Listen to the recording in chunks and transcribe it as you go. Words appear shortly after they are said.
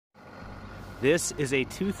This is a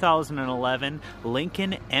 2011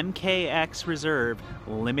 Lincoln MKX Reserve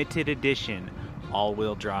Limited Edition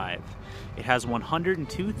all-wheel drive. It has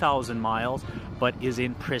 102,000 miles, but is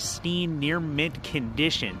in pristine, near mint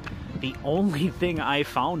condition. The only thing I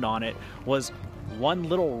found on it was one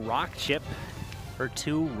little rock chip or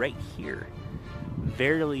two right here.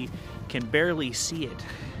 Can barely see it.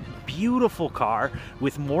 Beautiful car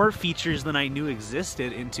with more features than I knew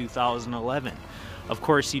existed in 2011. Of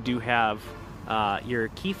course, you do have your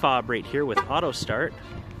key fob right here with auto start.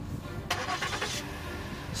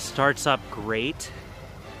 Starts up great.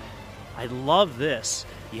 I love this.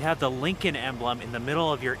 You have the Lincoln emblem in the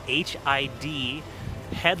middle of your HID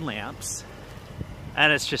headlamps,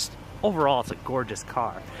 and it's just, overall, it's a gorgeous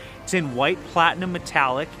car. It's in white platinum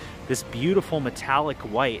metallic, this beautiful metallic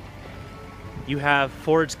white. You have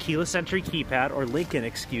Ford's keyless entry keypad, or Lincoln,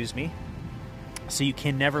 excuse me, so you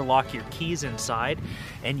can never lock your keys inside,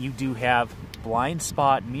 and you do have blind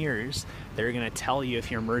spot mirrors that are going to tell you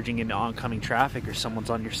if you're merging into oncoming traffic or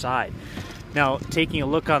someone's on your side. Now, taking a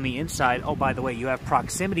look on the inside, oh, by the way, you have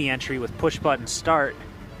proximity entry with push button start,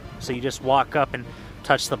 so you just walk up and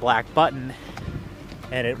touch the black button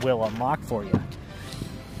and it will unlock for you.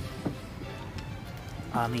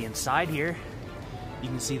 On the inside here, you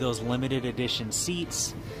can see those limited edition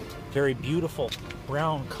seats. Very beautiful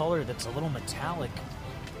brown color that's a little metallic.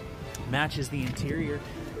 Matches the interior.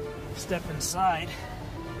 Step inside.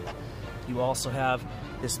 You also have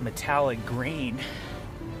this metallic grain.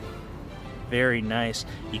 Very nice.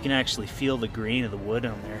 You can actually feel the grain of the wood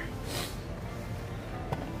on there.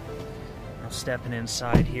 Now stepping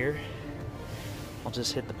inside here, I'll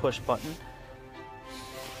just hit the push button.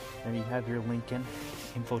 There you have your Lincoln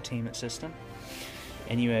infotainment system.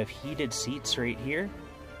 And you have heated seats right here,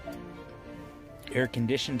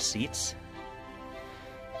 air-conditioned seats,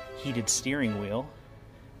 heated steering wheel,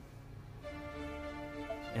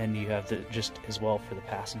 and you have the just as well for the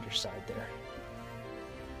passenger side there.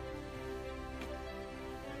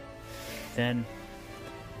 Then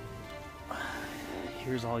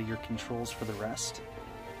here's all your controls for the rest.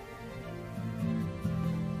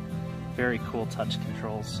 Very cool touch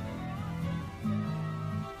controls.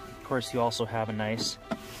 Of course, you also have a nice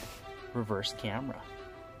reverse camera.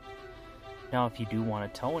 Now, if you do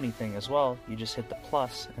want to tow anything as well, you just hit the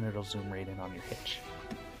plus and it'll zoom right in on your hitch.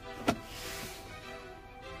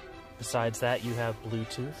 Besides that, you have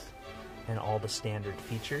Bluetooth and all the standard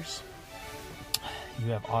features.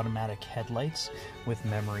 You have automatic headlights with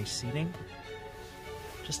memory seating.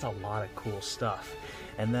 Just a lot of cool stuff.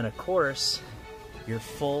 And then, of course, your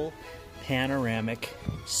full panoramic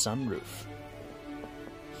sunroof.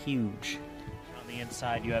 Huge. On the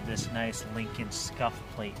inside, you have this nice Lincoln scuff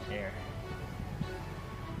plate there.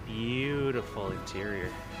 Beautiful interior.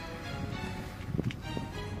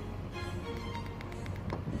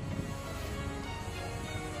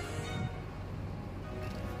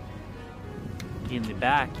 In the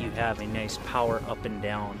back, you have a nice power up and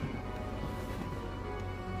down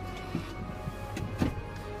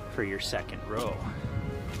for your second row.